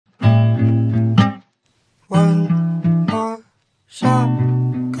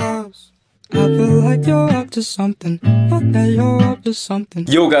up to something. Okay, you're up to something.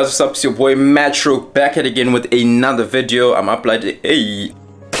 Yo guys, what's up? It's your boy Majstroke back at again with another video. I'm uploading. Hey.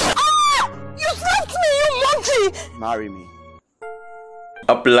 Ah! You slapped me, you monkey! Marry me.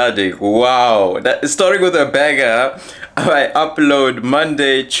 Uploading. Wow. That starting with a banger. I upload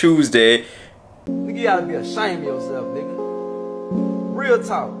Monday, Tuesday. Nigga, you gotta be ashamed of yourself, nigga. Real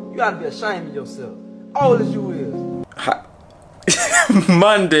talk. You gotta be ashamed of yourself. All as you is.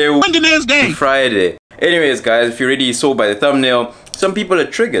 Monday, Friday. Anyways guys, if you already saw by the thumbnail, some people are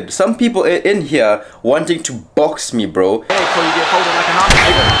triggered. Some people are in here wanting to box me, bro.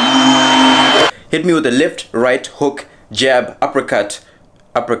 Hit me with the left, right, hook, jab, uppercut,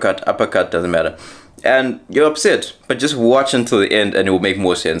 doesn't matter. And you're upset, but just watch until the end and it will make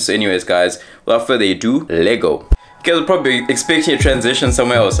more sense. So anyways guys, without further ado, Lego. You guys are probably expecting a transition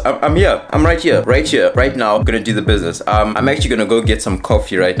somewhere else. I'm here. I'm right here, right now. I'm gonna do the business. I'm actually gonna go get some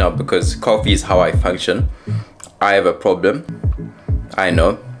coffee right now because coffee is how I function. I have a problem. I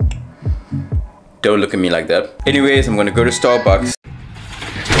know. Don't look at me like that. Anyways, I'm gonna go to Starbucks,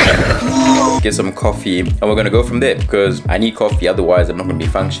 get some coffee, and we're gonna go from there because I need coffee, otherwise I'm not gonna be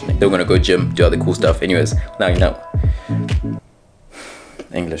functioning. Then we're gonna go gym, do other cool stuff. Anyways, now you know.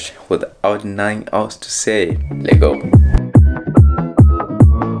 English without nothing else to say. Let go.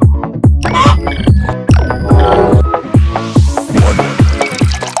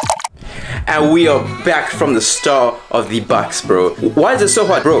 And we are back from the start of the box, bro. Why is it so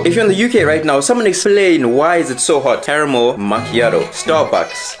hot, bro? If you're in the UK right now, someone explain why is it so hot. Caramel macchiato,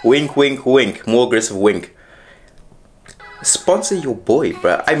 Starbucks, wink wink wink, more aggressive wink. Sponsor your boy,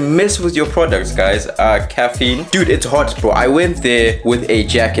 bro. I mess with your products, guys. Caffeine, dude, it's hot, bro. I went there with a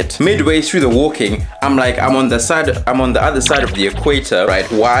jacket. Midway through the walking, I'm like, I'm on the other side of the equator,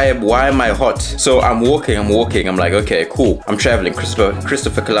 right? Why am I hot? So I'm walking. I'm like, okay, cool. I'm traveling,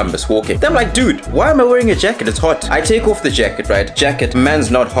 Christopher Columbus walking. Then I'm like, dude, why am I wearing a jacket? It's hot. I take off the jacket, right? Jacket, man's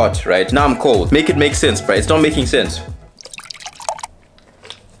not hot, right? Now I'm cold. Make it make sense, bro. It's not making sense.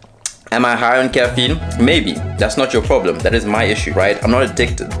 Am I high on caffeine? Maybe. That's not your problem. That is my issue, right? I'm not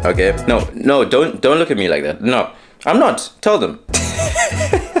addicted, okay? No, don't look at me like that. No, I'm not. Tell them.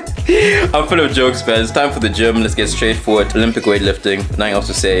 I'm full of jokes, man. It's time for the gym. Let's get straight for it. Olympic weightlifting. Nothing else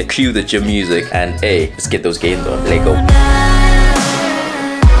to say. Cue the gym music and hey, let's get those gains on. Let go.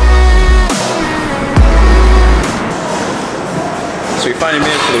 So we finally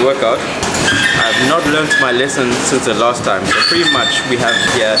made it for the workout. I've not learned my lesson since the last time. So pretty much we have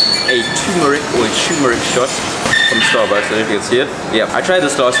here a turmeric shot from Starbucks. I don't know if you can see it. Yeah, I tried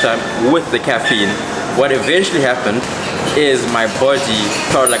this last time with the caffeine. What eventually happened is my body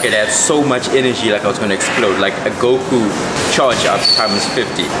felt like it had so much energy, like I was gonna explode, like a Goku charge up times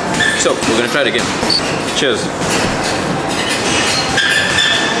 50. So we're gonna try it again. Cheers.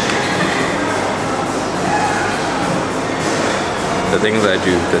 The things I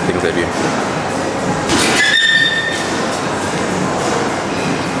do.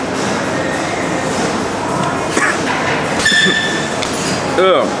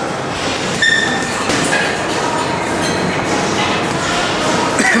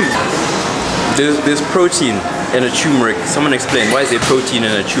 There's protein in a turmeric. Someone explain, why is there protein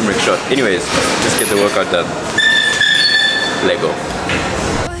in a turmeric shot? Anyways, let's get the workout done. Let go.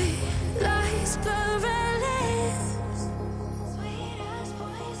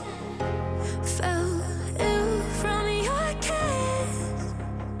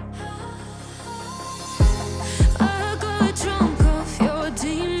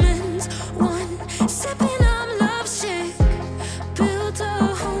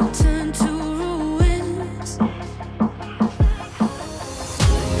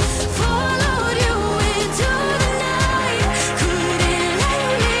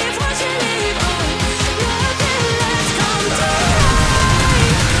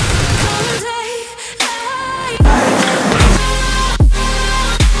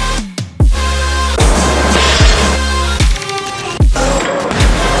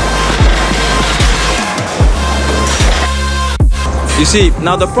 You see,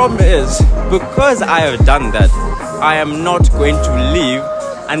 now the problem is, because I have done that, I am not going to leave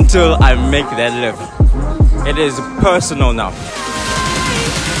until I make that lift. It is personal now.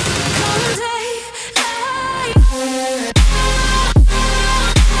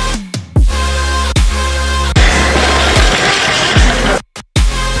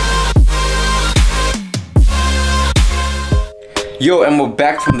 Yo, and we're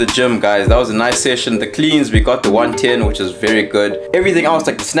back from the gym, guys. That was a nice session. The cleans, we got the 110, which is very good. Everything else,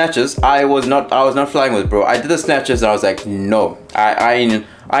 like the snatches, I was not flying with, bro. I did the snatches and I was like, no, I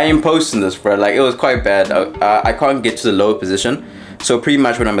ain't posting this, bro. Like, it was quite bad. I can't get to the lower position. So pretty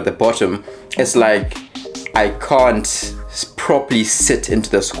much when I'm at the bottom, it's like I can't properly sit into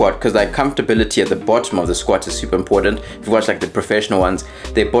the squat because like comfortability at the bottom of the squat is super important. If you watch like the professional ones,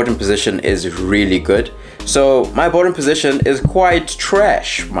 their bottom position is really good. So my bottom position is quite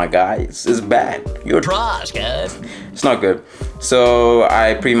trash, my guys. It's bad. You're trash, guys. It's not good. So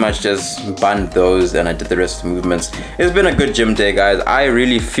I pretty much just banned those and I did the rest of the movements. It's been a good gym day, guys. I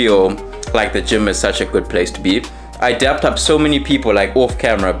really feel like the gym is such a good place to be. I dapped up so many people like off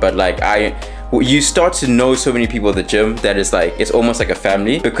camera, but like you start to know so many people at the gym that it's like, it's almost like a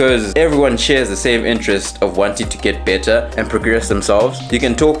family because everyone shares the same interest of wanting to get better and progress themselves. You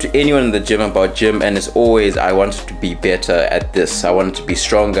can talk to anyone in the gym about gym and it's always, I wanted to be better at this. I wanted to be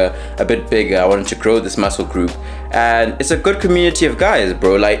stronger, a bit bigger. I wanted to grow this muscle group. And it's a good community of guys,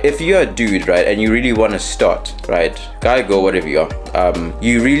 bro. Like if you're a dude, right, and you really want to start, right, guy, go, whatever you are,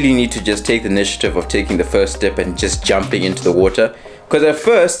 you really need to just take the initiative of taking the first step and just jumping into the water. Because at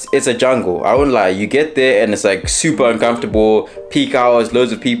first, it's a jungle. I won't lie. You get there and it's like super uncomfortable, peak hours,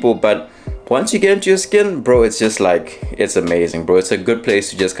 loads of people. But once you get into your skin, bro, it's just like, it's amazing, bro. It's a good place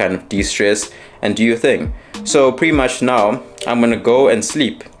to just kind of de-stress and do your thing. So pretty much now, I'm going to go and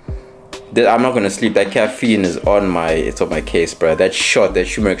sleep. I'm not going to sleep. That caffeine is on my case, bro. That shot, that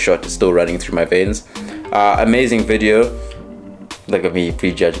turmeric shot is still running through my veins. Amazing video. Look at me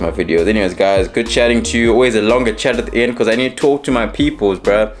prejudge my videos. Anyways, guys, good chatting to you. Always a longer chat at the end because I need to talk to my peoples,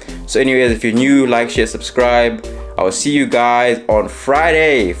 bruh. So anyways, if you're new, like, share, subscribe. I will see you guys on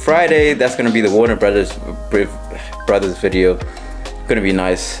Friday. That's gonna be the Warner Brothers video. Gonna be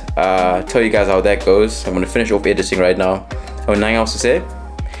nice. Tell you guys how that goes. I'm gonna finish off editing right now. I have nothing else to say.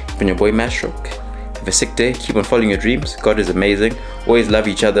 It's been your boy Majstroke. Have a sick day. Keep on following your dreams. God is amazing. Always love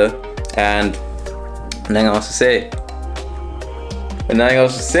each other. And nothing else to say. Nothing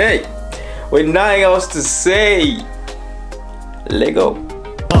else to say. With nothing else to say. Lego.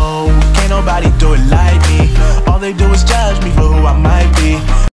 Oh, can't nobody do it like me.